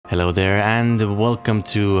Hello there and welcome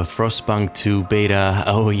to Frostpunk 2 beta.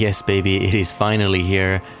 Oh yes baby, it is finally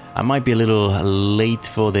here. I might be a little late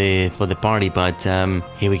for the party, but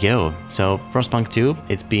here we go. So Frostpunk 2,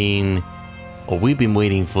 we've been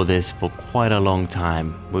waiting for this for quite a long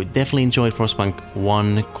time. We definitely enjoyed Frostpunk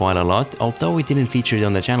 1 quite a lot, although we didn't feature it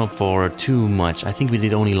on the channel for too much. I think we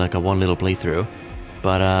did only like a one little playthrough.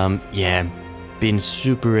 But yeah, been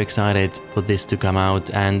super excited for this to come out,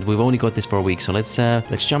 and we've only got this for a week, so let's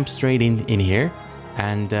jump straight in here.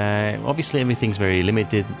 And obviously everything's very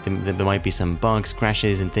limited. There might be some bugs,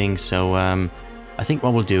 crashes and things, so I think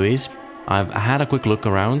what we'll do is I've had a quick look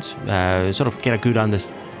around, sort of get a good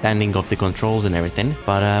understanding of the controls and everything,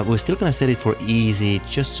 but we're still gonna set it for easy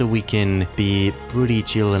just so we can be pretty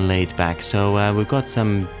chill and laid back. So we've got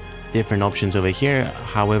some different options over here.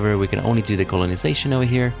 However, we can only do the colonization over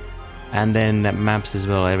here. And then maps as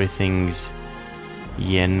well, everything's,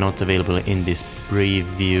 yeah, not available in this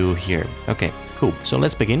preview here. Okay, cool. So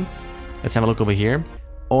let's begin. Let's have a look over here.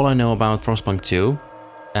 All I know about Frostpunk 2,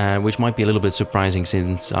 which might be a little bit surprising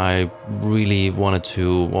since I really wanted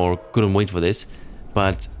to or couldn't wait for this.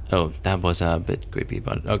 But, oh, that was a bit creepy,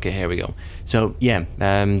 but okay, here we go. So, yeah,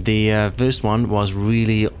 the first one was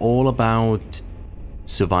really all about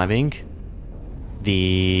surviving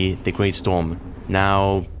the Great Storm.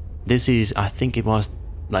 Now, this is, I think it was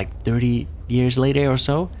like 30 years later or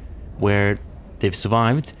so, where they've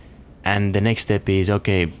survived, and the next step is,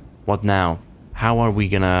 okay, what now? How are we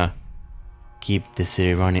gonna keep the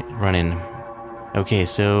city running? Okay,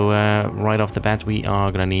 so right off the bat, we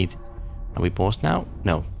are gonna need... Are we paused now?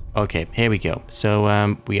 No. Okay, here we go.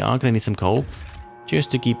 So we are gonna need some coal,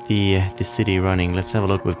 just to keep the city running. Let's have a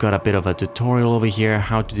look. We've got a bit of a tutorial over here,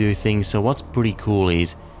 how to do things. So what's pretty cool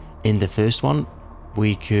is, in the first one,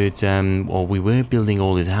 we could, or we were building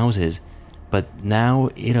all these houses, but now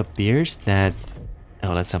it appears that,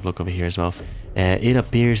 oh, let's have a look over here as well. It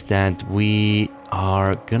appears that we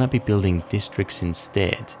are gonna be building districts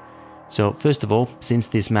instead. So first of all, since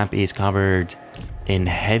this map is covered in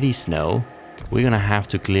heavy snow, we're gonna have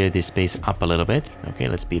to clear this space up a little bit. Okay,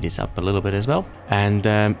 let's speed this up a little bit as well. And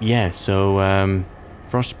yeah, so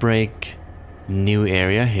frost break, new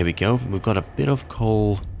area, here we go. We've got a bit of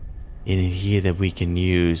coal in here that we can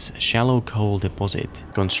use. Shallow coal deposit,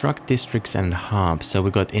 construct districts and hubs. So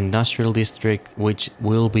we've got industrial district, which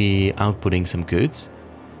will be outputting some goods.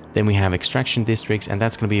 Then we have extraction districts, and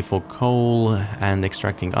that's going to be for coal and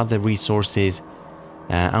extracting other resources,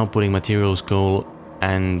 outputting materials, coal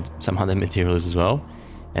and some other materials as well.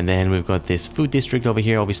 And then we've got this food district over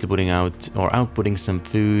here, obviously putting out or outputting some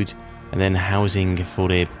food, and then housing for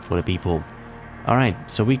the people. Alright,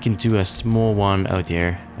 so we can do a small one out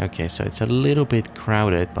there. Okay, so it's a little bit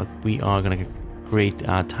crowded, but we are gonna create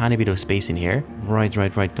a tiny bit of space in here. Right.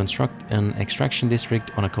 Construct an extraction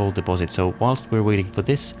district on a coal deposit. So whilst we're waiting for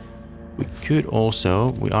this, we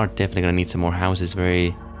are definitely gonna need some more houses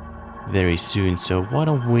very, very soon. So why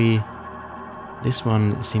don't we... This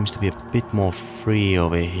one seems to be a bit more free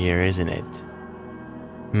over here, isn't it?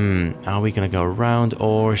 Are we gonna go around,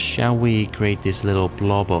 or shall we create this little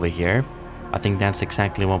blob over here? I think that's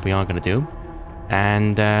exactly what we are going to do.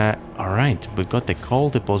 And, alright, we've got the coal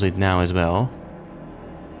deposit now as well.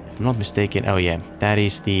 If I'm not mistaken, oh yeah, that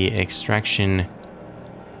is the extraction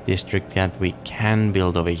district that we can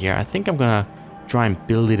build over here. I think I'm going to try and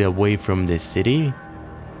build it away from the city.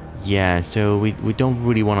 Yeah, so we don't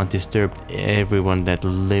really want to disturb everyone that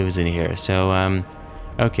lives in here. So,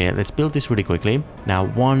 okay, let's build this really quickly. Now,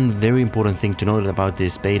 one very important thing to note about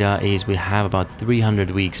this beta is we have about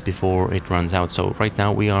 300 weeks before it runs out. So right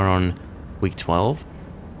now we are on week 12,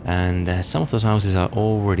 and some of those houses are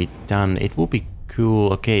already done. It will be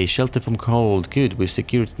cool. Okay, shelter from cold. Good, we've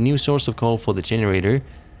secured new source of coal for the generator,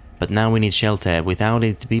 but now we need shelter. Without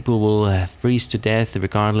it, people will freeze to death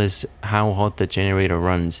regardless how hot the generator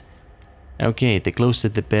runs. Okay, the closer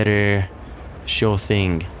the better. Sure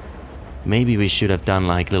thing. Maybe we should have done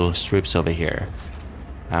like little strips over here.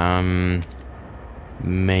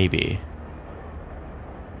 Maybe.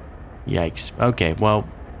 Yikes. Okay, well,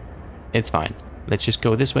 it's fine. Let's just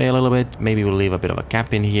go this way a little bit. Maybe we'll leave a bit of a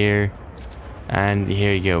gap in here. And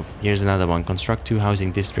here you go. Here's another one. Construct 2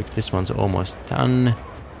 housing district. This one's almost done.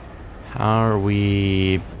 How are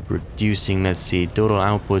we producing? Let's see. Total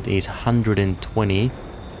output is 120.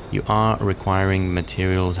 You are requiring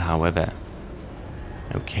materials, however.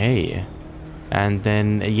 Okay, and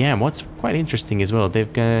then yeah, what's quite interesting as well,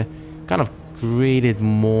 they've kind of created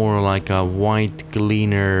more like a white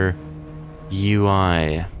cleaner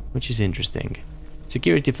UI, which is interesting.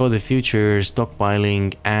 Security for the future,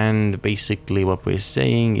 stockpiling, and basically what we're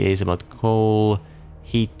saying is about coal,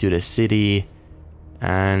 heat to the city,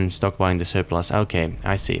 And stockpiling the surplus. Okay,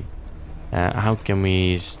 I see. How can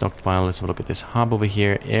we stockpile? Let's have a look at this hub over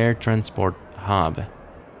here. Air transport hub.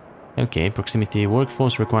 Okay, proximity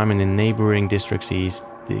workforce requirement in neighboring districts is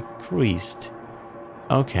decreased.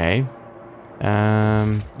 Okay.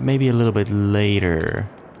 Maybe a little bit later.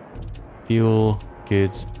 Fuel,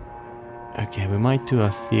 goods. Okay, we might do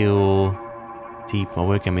a fuel depot.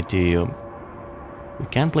 Where can we do? We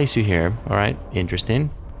can place you here. Alright, interesting.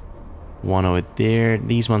 One over there.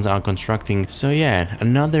 These ones are constructing. So yeah,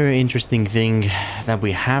 another interesting thing that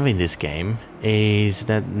we have in this game is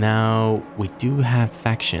that now we do have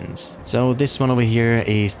factions. So this one over here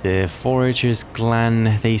is the Foragers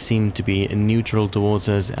clan. They seem to be neutral towards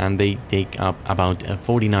us and they take up about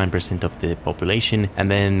 49% of the population.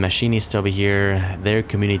 And then Machinists over here, their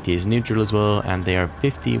community is neutral as well and they are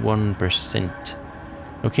 51%.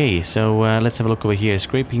 Okay, so let's have a look over here.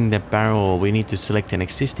 Scraping the barrel, we need to select an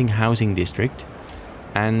existing housing district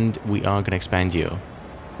and we are gonna expand you.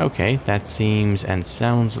 Okay, that seems and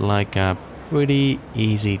sounds like a pretty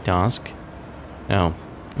easy task. Oh,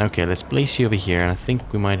 okay, let's place you over here. I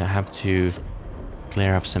think we might have to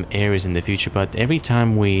clear up some areas in the future, but every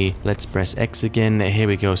time let's press X again. Here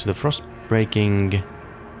we go. So the frost breaking,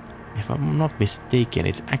 if I'm not mistaken,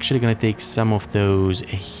 it's actually gonna take some of those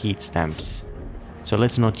heat stamps. So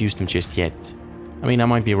let's not use them just yet. I mean, I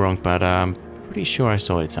might be wrong, but I'm pretty sure I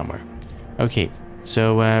saw it somewhere. Okay,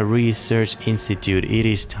 so Research Institute, it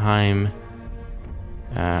is time.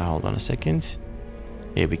 Hold on a second.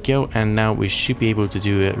 Here we go, and now we should be able to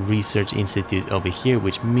do a Research Institute over here,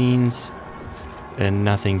 which means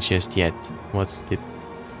nothing just yet. What's the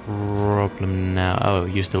problem now? Oh,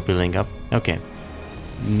 you're still building up. Okay,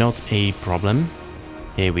 not a problem.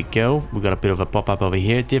 Here we go. We got a bit of a pop-up over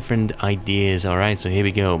here. Different ideas. All right, so here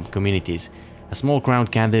we go. Communities. A small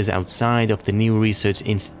crowd gathers outside of the new research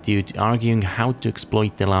institute arguing how to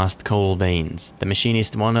exploit the last coal veins. The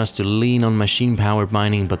machinists want us to lean on machine-powered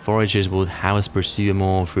mining, but foragers would have us pursue a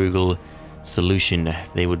more frugal solution.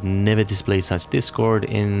 They would never display such discord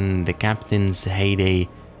in the captain's heyday.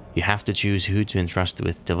 You have to choose who to entrust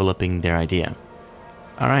with developing their idea.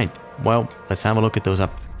 All right, well, let's have a look at those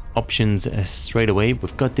options straight away.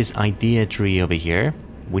 We've got this idea tree over here.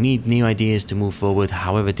 We need new ideas to move forward.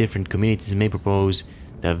 However, different communities may propose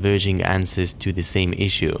diverging answers to the same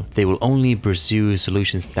issue. They will only pursue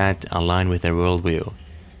solutions that align with their worldview.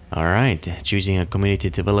 Alright, choosing a community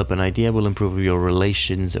to develop an idea will improve your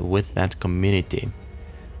relations with that community.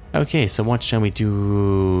 Okay, so what shall we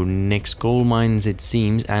do next? Coal mines, it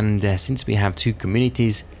seems, and since we have two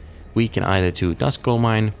communities, we can either do dust coal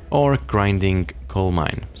mine or grinding coal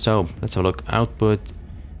mine. So let's have a look. Output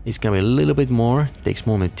is gonna be a little bit more, takes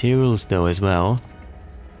more materials though as well.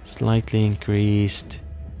 Slightly increased.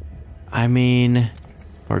 I mean,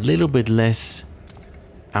 for a little bit less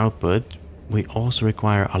output, we also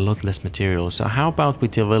require a lot less material. So how about we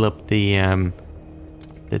develop the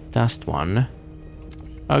dust one?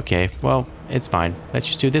 Okay, well, it's fine. Let's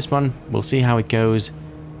just do this one. We'll see how it goes.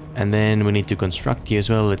 And then we need to construct here as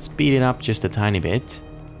well. Let's speed it up just a tiny bit.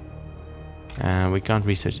 We can't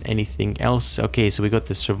research anything else. Okay, so we got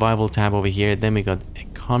the survival tab over here. Then we got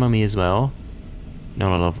economy as well.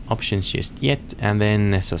 Not a lot of options just yet. And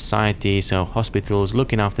then society, so hospitals,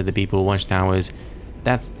 looking after the people, watchtowers.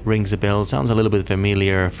 That rings a bell. Sounds a little bit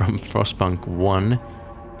familiar from Frostpunk 1.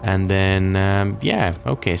 And then, yeah,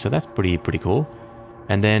 okay, so that's pretty cool.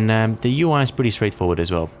 And then the UI is pretty straightforward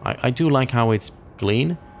as well. I do like how it's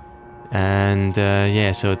clean. And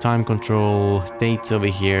yeah, so time control, dates over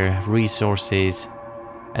here, resources,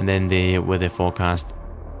 and then the weather forecast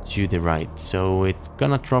to the right. So it's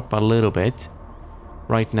gonna drop a little bit.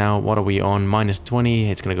 Right now, what are we on? Minus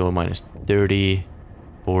 20, it's gonna go minus 30,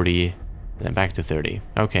 40, and then back to 30.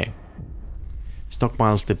 Okay.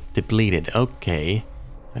 Stockpiles depleted. Okay.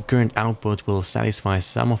 The current output will satisfy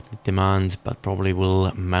some of the demand, but probably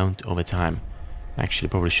will mount over time. Actually,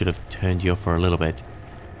 probably should have turned you off for a little bit.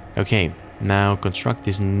 Okay, now construct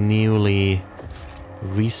this newly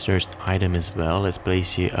researched item as well. Let's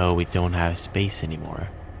place you. Oh, we don't have space anymore.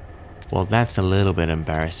 Well, that's a little bit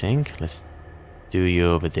embarrassing. Let's do you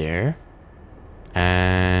over there.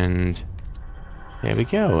 And there we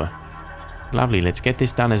go. Lovely, let's get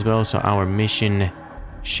this done as well, so our mission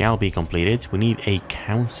shall be completed. We need a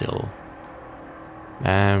council.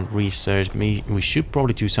 Research. We should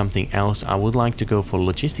probably do something else. I would like to go for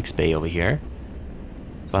logistics bay over here.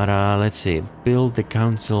 But let's see. Build the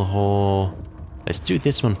council hall. Let's do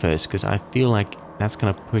this one first, because I feel like that's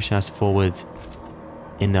going to push us forward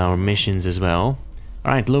in our missions as well.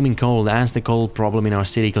 Alright, looming cold. As the coal problem in our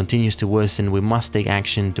city continues to worsen, we must take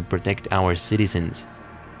action to protect our citizens.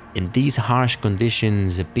 In these harsh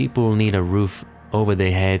conditions, people need a roof over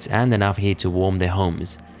their heads and enough heat to warm their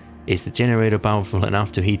homes. Is the generator powerful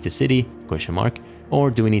enough to heat the city? Question mark. Or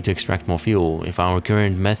do we need to extract more fuel? If our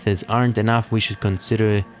current methods aren't enough, we should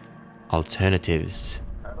consider alternatives.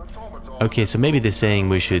 Okay, so maybe they're saying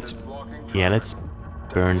we should... Yeah, let's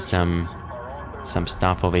burn some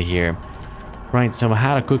stuff over here. Right, so I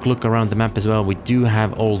had a quick look around the map as well. We do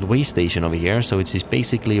have old way station over here, so it's just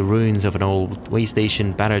basically ruins of an old way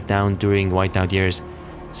station battered down during whiteout years.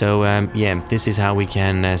 So yeah, this is how we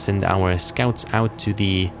can send our scouts out to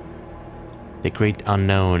the great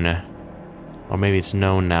unknown. Or maybe it's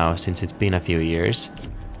known now since it's been a few years.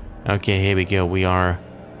 Okay, here we go. We are...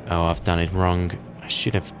 Oh, I've done it wrong. I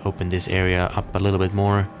should have opened this area up a little bit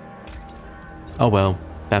more. Oh well,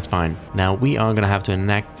 that's fine. Now we are gonna have to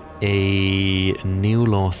enact a new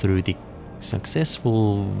law through the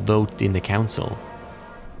successful vote in the council.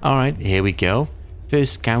 Alright, here we go.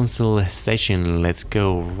 First council session. Let's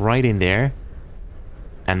go right in there.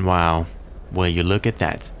 And wow, will you look at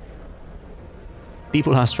that.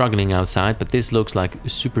 People are struggling outside, but this looks like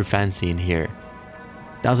super fancy in here.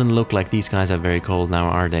 Doesn't look like these guys are very cold now,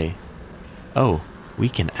 are they? Oh, we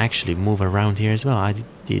can actually move around here as well. I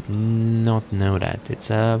did not know that. It's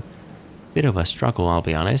a bit of a struggle, I'll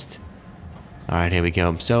be honest. Alright, here we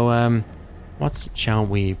go. So, what shall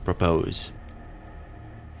we propose?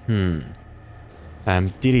 Did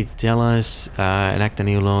he tell us enact a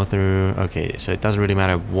new law through... Okay, so it doesn't really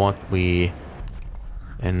matter what we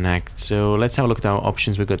enact. So let's have a look at our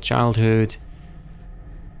options. We've got childhood.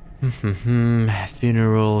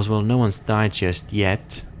 Funerals. Well, no one's died just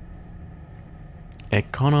yet.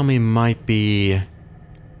 Economy might be...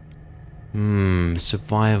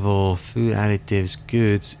 survival, food additives,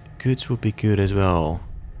 goods. Goods would be good as well.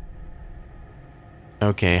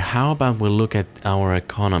 Okay, how about we look at our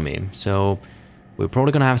economy? So, we're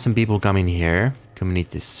probably gonna have some people come in here.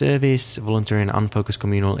 Community service, voluntary and unfocused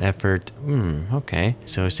communal effort. Okay.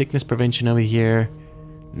 So, sickness prevention over here.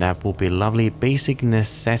 That will be lovely. Basic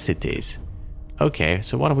necessities. Okay,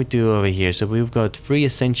 so what do we do over here? So, we've got free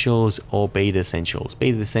essentials or paid essentials.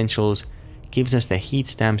 Paid essentials gives us the heat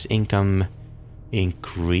stamps income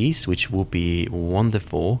increase, which will be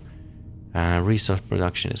wonderful. Resource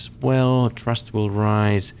production as well. Trust will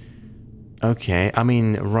rise. Okay, I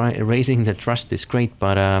mean, raising the trust is great,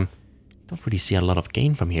 but don't really see a lot of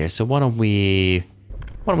gain from here. So why don't we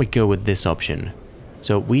go with this option?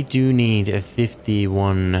 So we do need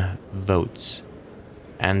 51 votes,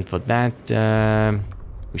 and for that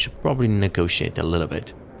we should probably negotiate a little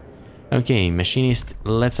bit. Okay, machinist,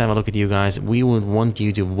 let's have a look at you guys. We would want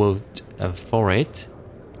you to vote for it.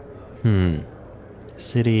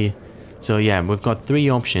 City. So yeah, we've got 3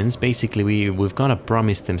 options. Basically, we've got to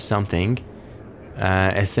promise them something.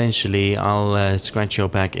 Essentially, I'll scratch your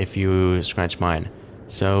back if you scratch mine.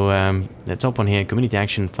 So the top one here, Community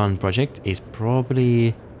Action Fund Project, is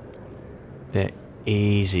probably the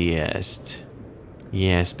easiest.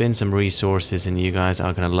 Yeah, spend some resources and you guys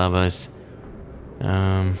are gonna love us.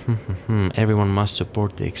 Everyone must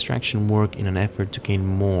support the extraction work in an effort to gain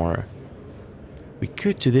more. We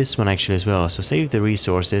could do this one actually as well. So save the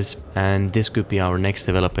resources, and this could be our next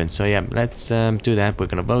development. So yeah, let's do that. We're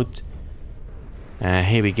gonna vote.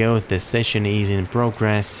 Here we go. The session is in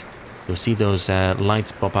progress. You'll see those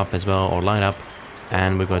lights pop up as well, or light up.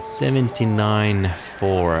 And we got 79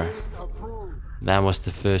 for. That was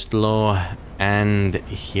the first law, and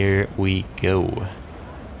here we go.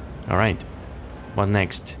 All right. What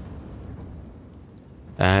next?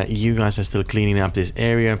 You guys are still cleaning up this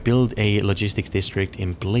area. Build a logistics district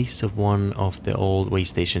in place of one of the old way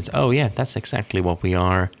stations. Oh yeah, that's exactly what we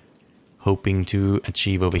are hoping to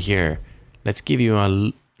achieve over here. Let's give you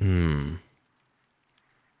a...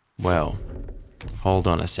 Well, hold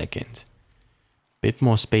on a second. Bit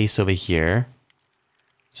more space over here.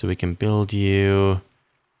 So we can build you...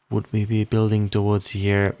 Would we be building towards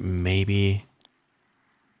here? Maybe...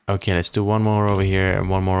 Okay, let's do one more over here and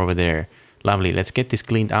one more over there. Lovely. Let's get this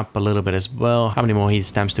cleaned up a little bit as well. How many more heat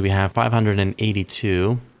stamps do we have?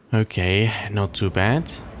 582. Okay, not too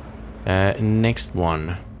bad. Next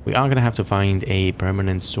one. We are going to have to find a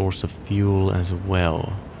permanent source of fuel as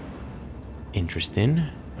well. Interesting.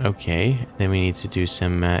 Okay, then we need to do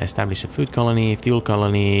some establish a food colony, fuel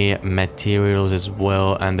colony, materials as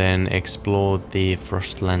well, and then explore the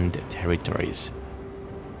Frostland territories.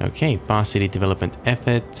 Okay, Bar City development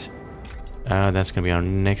effort. That's gonna be our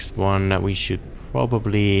next one. We should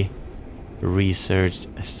probably research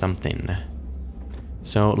something.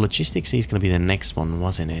 So logistics is gonna be the next one,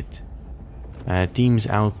 wasn't it? Teams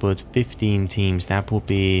output 15 teams. That will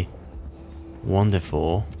be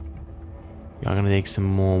wonderful. We are gonna take some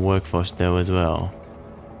more workforce though as well.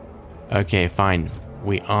 Okay, fine.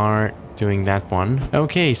 We are doing that one.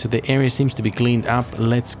 Okay, so the area seems to be cleaned up.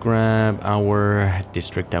 Let's grab our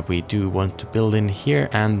district that we do want to build in here,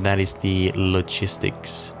 and that is the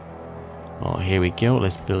logistics. Well, here we go.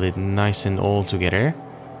 Let's build it nice and all together.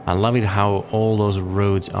 I love it how all those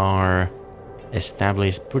roads are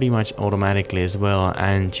established pretty much automatically as well.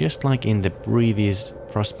 And just like in the previous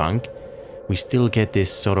Frostpunk, we still get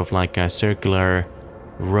this sort of like a circular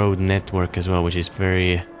road network as well, which is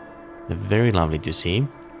very lovely to see.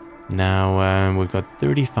 Now we've got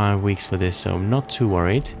 35 weeks for this, so I'm not too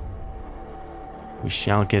worried. We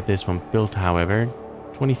shall get this one built, however.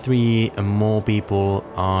 23 more people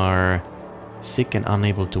are sick and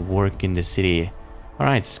unable to work in the city.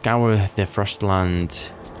 Alright, scour the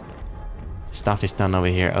Frostland. Stuff is done over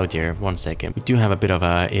here. Oh dear, 1 second. We do have a bit of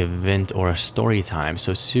a event or a story time.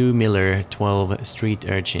 So Sue Miller, 12, street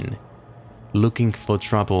urchin. Looking for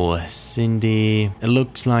trouble. Cindy. It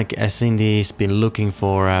looks like Cindy's been looking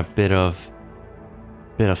for a bit of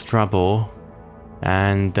trouble.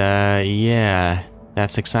 And yeah,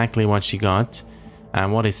 that's exactly what she got.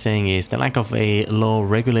 And what it's saying is the lack of a law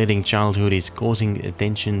regulating childhood is causing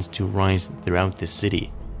tensions to rise throughout the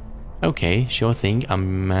city. Okay, sure thing.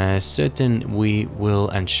 I'm certain we will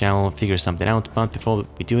and shall figure something out. But before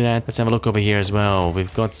we do that, let's have a look over here as well.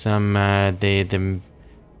 We've got some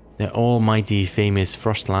the almighty famous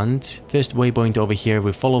Frostland. First waypoint over here.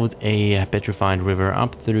 We followed a petrified river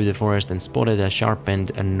up through the forest and spotted a sharp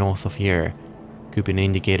bend north of here. Could be an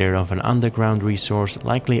indicator of an underground resource,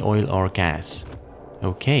 likely oil or gas.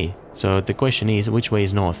 Okay, so the question is, which way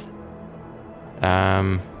is north?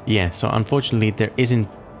 Yeah, so unfortunately there isn't,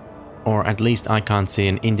 or at least I can't see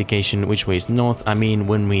an indication which way is north. I mean,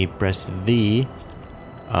 when we press V...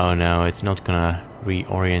 Oh no, it's not gonna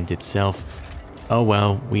reorient itself. Oh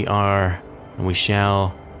well, we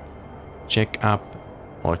shall check up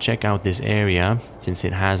or check out this area, since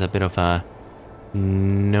it has a bit of a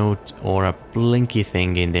note or a blinky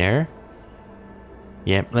thing in there.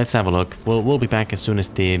 Yeah, let's have a look. We'll be back as soon as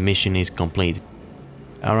the mission is complete.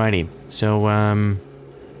 Alrighty, so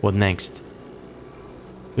what next?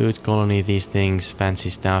 Food colony, these things, fancy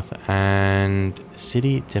stuff, and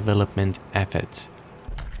city development effort.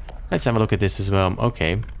 Let's have a look at this as well.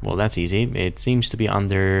 Okay, well that's easy. It seems to be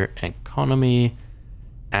under economy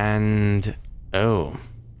and... Oh.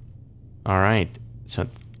 Alright, so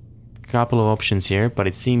a couple of options here, but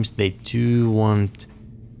it seems they do want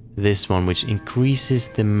this one, which increases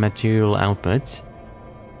the material output.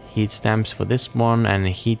 Heat stamps for this one, and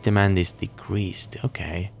heat demand is decreased.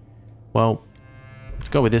 Okay, well, let's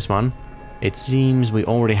go with this one. It seems we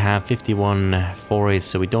already have 51 for it,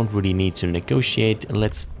 so we don't really need to negotiate.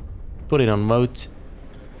 Let's put it on vote,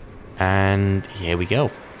 and here we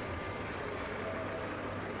go.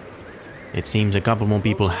 It seems a couple more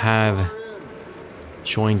people have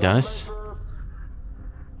joined us,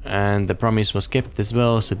 and the promise was kept as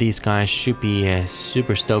well, so these guys should be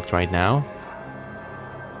super stoked right now.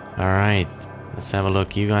 Alright, let's have a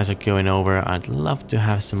look. You guys are going over. I'd love to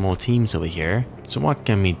have some more teams over here. So what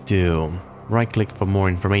can we do? Right click for more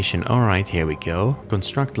information. Alright, here we go.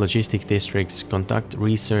 Construct logistic districts, conduct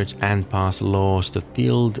research and pass laws to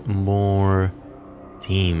field more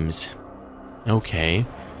teams. Okay,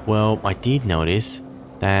 well, I did notice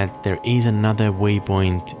that there is another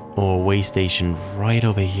waypoint or way station right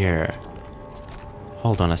over here.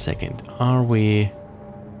 Hold on a second. Are we...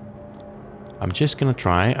 I'm just gonna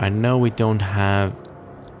try. I know we don't have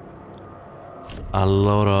a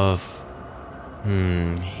lot of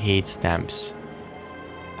heat stamps.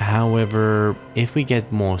 However, if we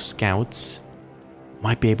get more scouts,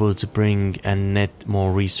 might be able to bring a net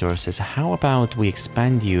more resources. How about we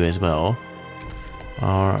expand you as well?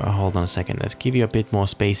 Or hold on a second. Let's give you a bit more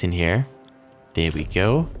space in here. There we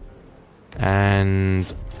go.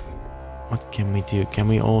 And what can we do? Can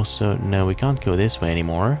we also... No, we can't go this way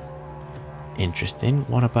anymore. Interesting.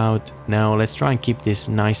 What about... No, let's try and keep this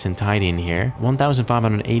nice and tidy in here.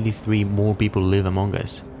 1,583 more people live among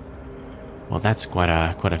us. Well, that's quite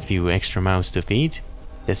a few extra mouths to feed.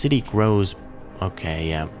 The city grows... Okay,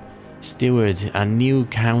 yeah. Steward, a new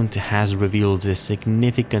count has revealed a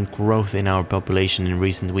significant growth in our population in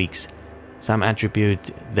recent weeks. Some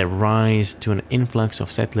attribute the rise to an influx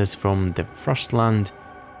of settlers from the Frostland,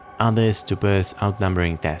 others to births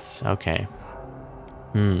outnumbering deaths. Okay.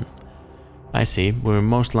 I see. We're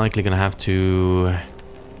most likely gonna have to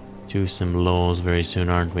do some laws very soon,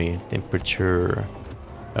 aren't we? Temperature.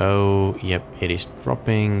 Oh, yep, it is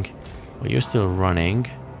dropping. Well, you're still running.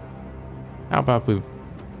 How about we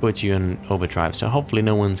put you in overdrive? So hopefully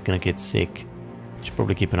no one's gonna get sick Should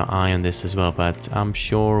probably keep an eye on this as well, but I'm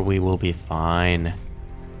sure we will be fine.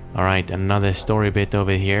 Alright, another story bit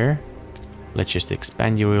over here. Let's just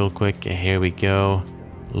expand you real quick. Here we go.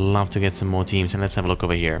 Love to get some more teams, and let's have a look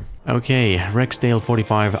over here. Okay, Rexdale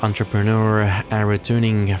 45 entrepreneur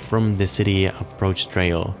returning from the city approach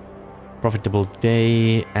trail. Profitable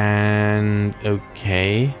day, and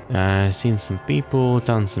okay, seen some people,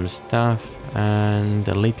 done some stuff, and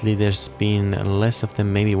lately there's been less of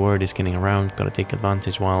them. Maybe word is getting around. Gotta take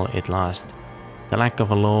advantage while it lasts. The lack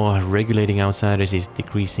of a law regulating outsiders is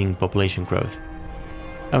decreasing population growth.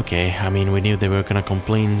 Okay, I mean, we knew they were gonna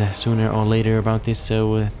complain sooner or later about this,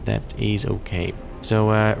 so that is okay.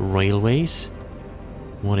 So railways,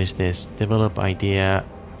 what is this? Develop idea.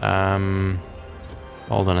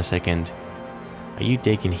 Hold on a second. Are you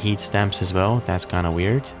taking heat stamps as well? That's kind of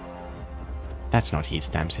weird. That's not heat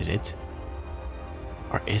stamps, is it?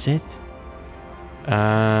 Or is it?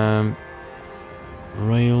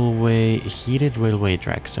 Railway, heated railway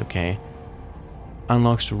tracks, okay.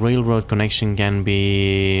 Unlocks railroad connection can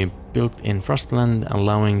be built in Frostland,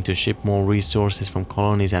 allowing to ship more resources from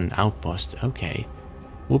colonies and outposts. Okay.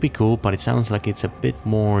 Will be cool, but it sounds like it's a bit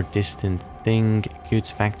more distant thing.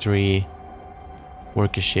 Goods factory,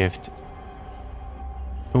 worker shift.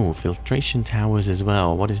 Oh, filtration towers as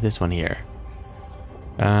well. What is this one here?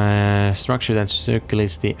 Structure that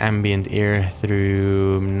circulates the ambient air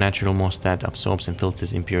through natural moss that absorbs and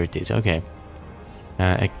filters impurities. Okay.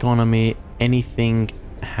 Economy, anything,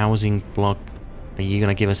 housing block. Are you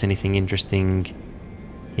gonna give us anything interesting?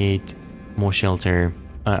 Heat, more shelter.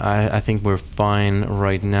 I think we're fine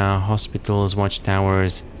right now. Hospitals,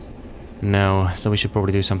 watchtowers. No, so we should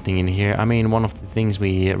probably do something in here. I mean, one of the things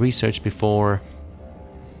we researched before,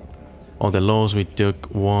 or the laws we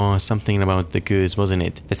took, was something about the goods, wasn't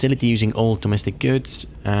it? Facility using old domestic goods,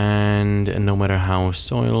 and no matter how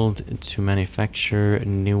soiled, to manufacture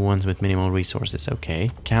new ones with minimal resources. Okay.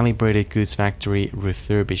 Calibrated goods factory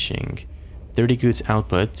refurbishing. 30 goods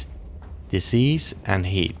output, disease and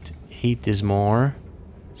heat. Heat is more,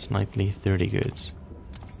 slightly 30 goods.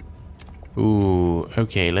 Ooh,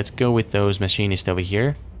 okay, let's go with those machinists over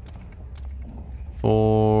here.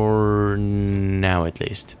 For now, at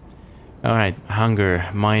least. Alright, hunger,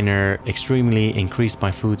 minor, extremely increased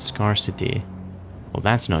by food scarcity. Well,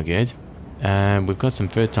 that's not good. We've got some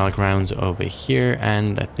fertile grounds over here,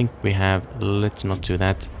 and I think we have... Let's not do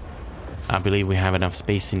that. I believe we have enough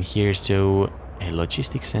space in here, so a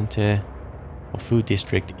logistics center or food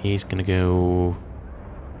district is gonna go...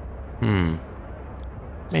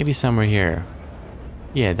 Maybe somewhere here.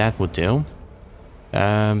 Yeah, that would do.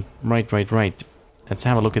 Right. Let's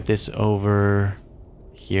have a look at this over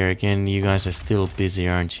here again. You guys are still busy,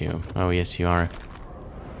 aren't you? Oh, yes, you are.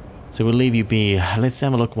 So we'll leave you be. Let's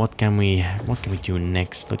have a look. What can we do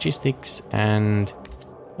next? Logistics and...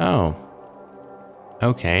 Oh.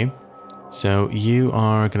 Okay. So you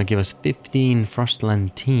are gonna give us 15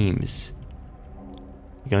 Frostland teams.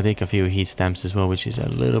 You're gonna take a few heat stamps as well, which is a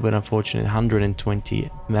little bit unfortunate. 120,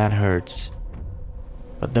 that hurts.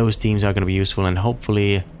 But those teams are gonna be useful, and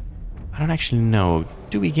hopefully... I don't actually know.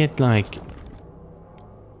 Do we get like...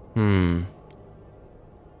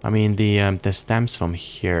 I mean, the stamps from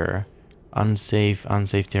here. Unsafe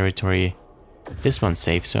territory. This one's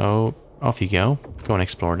safe, so off you go. Go and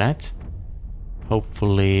explore that.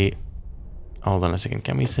 Hopefully... Hold on a second.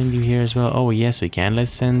 Can we send you here as well? Oh, yes, we can.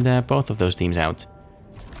 Let's send both of those teams out.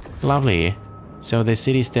 Lovely. So the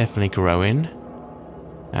city's definitely growing.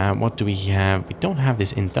 What do we have? We don't have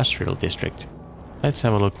this industrial district. Let's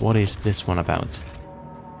have a look. What is this one about?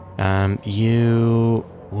 You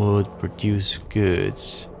would produce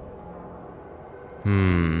goods.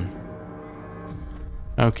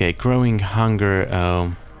 Okay, growing hunger.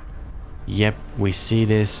 Oh, yep, we see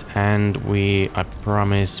this, and I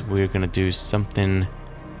promise we're gonna do something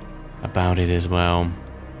about it as well.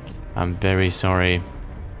 I'm very sorry.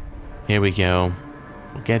 Here we go.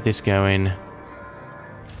 We'll get this going.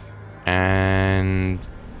 And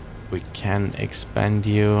we can expand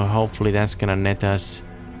you. Hopefully that's gonna net us.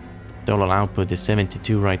 Total output is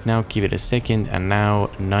 72 right now. Give it a second, and now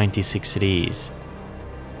 96 it is.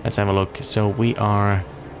 Let's have a look. So we are...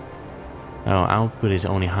 Oh, output is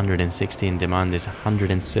only 116. Demand is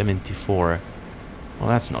 174. Well,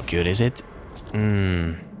 that's not good, is it?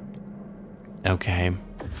 Okay.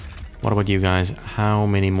 What about you guys? How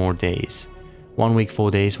many more days? 1 week, 4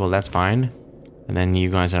 days. Well, that's fine. And then you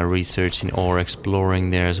guys are researching or exploring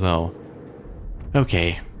there as well.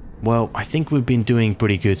 Okay. Well, I think we've been doing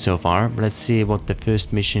pretty good so far. Let's see what the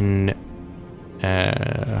first mission...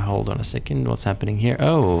 hold on a second. What's happening here?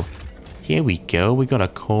 Oh, here we go. We got a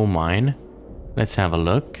coal mine. Let's have a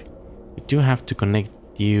look. We do have to connect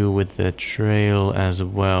you with the trail as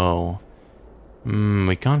well.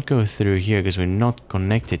 We can't go through here because we're not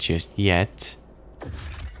connected just yet.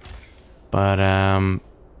 But,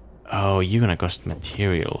 oh, you're gonna cost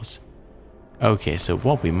materials. Okay, so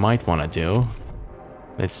what we might want to do...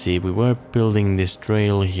 Let's see, we were building this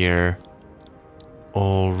trail here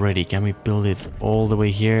already. Can we build it all the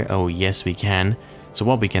way here? Oh, yes, we can. So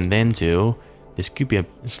what we can then do... This could be a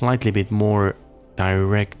slightly bit more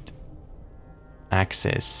direct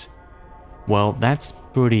access. Well, that's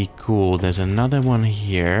pretty cool. There's another one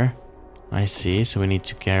here. I see. So we need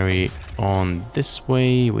to carry on this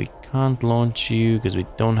way. We can't launch you because we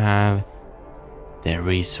don't have the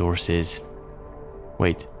resources.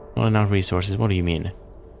 Wait, not enough resources. What do you mean?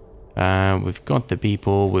 We've got the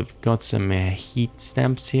people. We've got some heat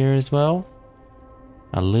stamps here as well.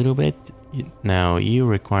 A little bit. No, you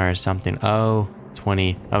require something. Oh,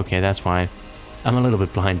 20. Okay, that's fine. I'm a little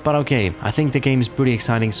bit blind, but okay. I think the game is pretty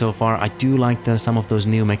exciting so far. I do like some of those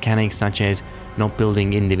new mechanics, such as not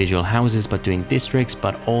building individual houses, but doing districts,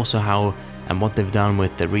 but also how and what they've done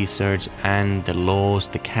with the research and the laws,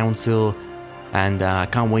 the council. And I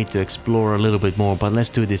can't wait to explore a little bit more, but let's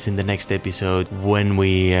do this in the next episode when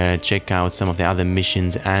we check out some of the other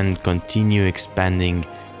missions and continue expanding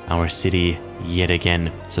our city yet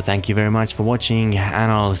again. So thank you very much for watching,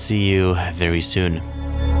 and I'll see you very soon.